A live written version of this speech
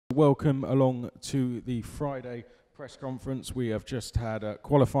Welcome along to the Friday press conference. We have just had a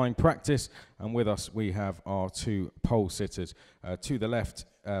qualifying practice, and with us we have our two pole sitters. To the left,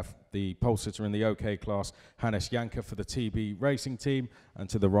 the pole sitter in the OK class, Hannes Janker for the TB racing team, and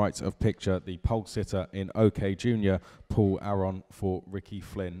to the right of picture, the pole sitter in OK Junior, Paul Aron for Ricky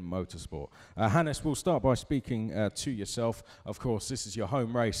Flynn Motorsport. Hannes, we'll start by speaking to yourself. Of course, this is your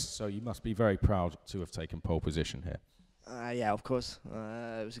home race, so you must be very proud to have taken pole position here. Yeah, of course.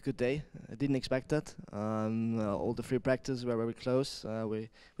 It was a good day. I didn't expect that. All the free practice were very close. We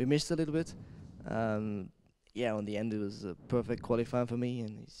missed a little bit. Yeah, on the end it was a perfect qualifying for me,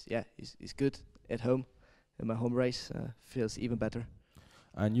 and it's good at home. And my home race feels even better.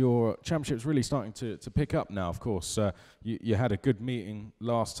 And your championship's really starting to pick up now, of course. You had a good meeting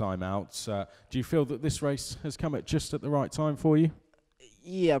last time out. Do you feel that this race has come at just at the right time for you?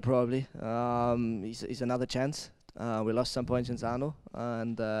 Yeah, probably. It's another chance. We lost some points in Zano,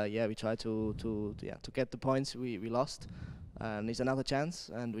 and we tried to get the points we lost. And it's another chance,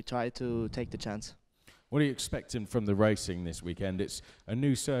 and we try to take the chance. What are you expecting from the racing this weekend? It's a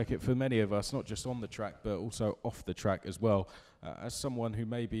new circuit for many of us, not just on the track, but also off the track as well. As someone who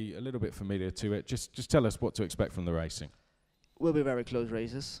may be a little bit familiar to it, just tell us what to expect from the racing. Will be very close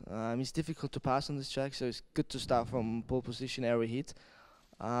races. It's difficult to pass on this track, so it's good to start from pole position every heat.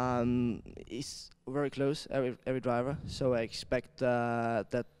 It's very close, every driver, so I expect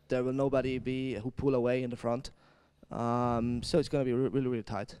that there will nobody be who pull away in the front. So it's going to be really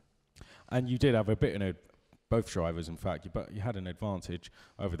tight. And you did have a bit in both drivers, in fact, but you had an advantage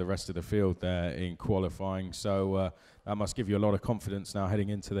over the rest of the field there in qualifying, so that must give you a lot of confidence now heading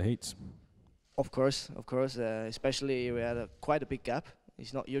into the heats. Of course, especially we had quite a big gap.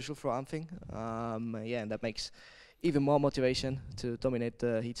 It's not usual for anything. And that makes even more motivation to dominate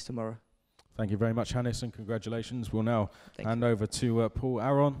the heats tomorrow. Thank you very much, Hannes, and congratulations. We'll now hand over to Paul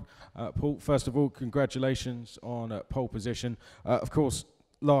Aron. Paul, first of all, congratulations on pole position. Of course,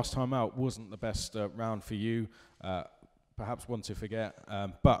 last time out wasn't the best round for you, perhaps one to forget,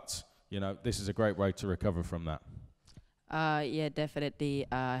 but you know, this is a great way to recover from that. Yeah, definitely.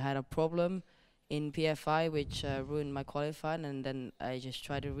 I had a problem in PFI which ruined my qualifying, and then I just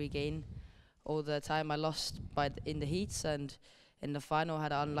tried to regain all the time I lost in the heats, and in the final I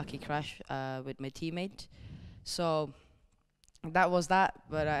had an unlucky crash with my teammate. So that was that,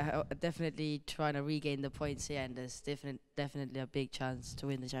 but I definitely trying to regain the points here, and there's definitely a big chance to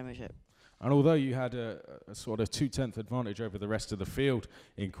win the championship. And although you had a sort of 2/10 advantage over the rest of the field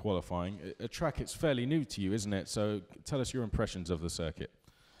in qualifying, a track it's fairly new to you, isn't it? So tell us your impressions of the circuit.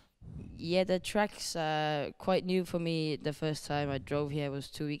 Yeah, the track's quite new for me. The first time I drove here was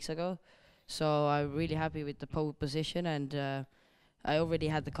 2 weeks ago. So I'm really happy with the pole position, and I already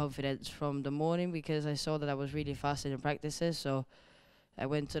had the confidence from the morning because I saw that I was really fast in the practices. So I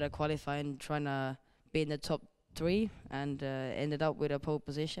went to the qualifying trying to be in the top 3 and ended up with a pole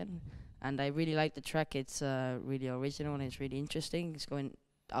position. And I really like the track. It's really original and it's really interesting. It's going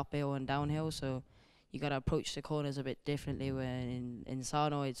uphill and downhill, so you got to approach the corners a bit differently. When in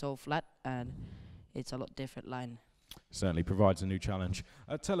Sarno it's all flat and it's a lot different line. Certainly provides a new challenge.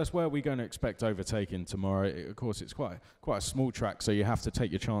 Tell us where we're going to expect overtaking tomorrow. Of course, it's quite a small track, so you have to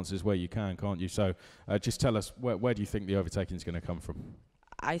take your chances where you can, can't you? So just tell us, where do you think the overtaking is going to come from?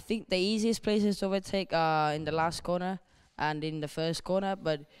 I think the easiest places to overtake are in the last corner and in the first corner,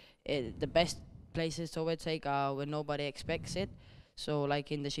 but the best places to overtake are when nobody expects it. So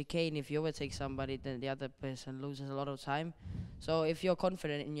like in the chicane, if you overtake somebody, then the other person loses a lot of time. So if you're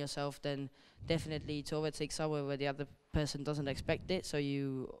confident in yourself, then definitely to overtake somewhere where the other person doesn't expect it, so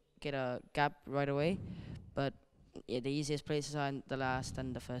you get a gap right away. But yeah, the easiest places are in the last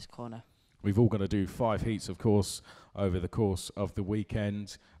and the first corner. We've all got to do 5 heats, of course, over the course of the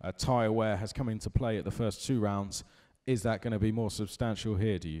weekend. Tyre wear has come into play at the first 2 rounds. Is that going to be more substantial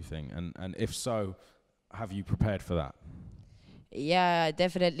here, do you think? And if so, have you prepared for that? Yeah,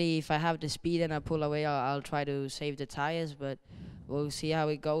 definitely. If I have the speed and I pull away, I'll try to save the tires, but we'll see how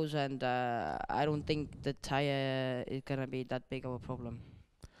it goes. And I don't think the tire is going to be that big of a problem.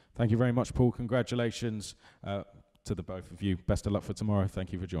 Thank you very much, Paul. Congratulations to the both of you. Best of luck for tomorrow.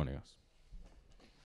 Thank you for joining us.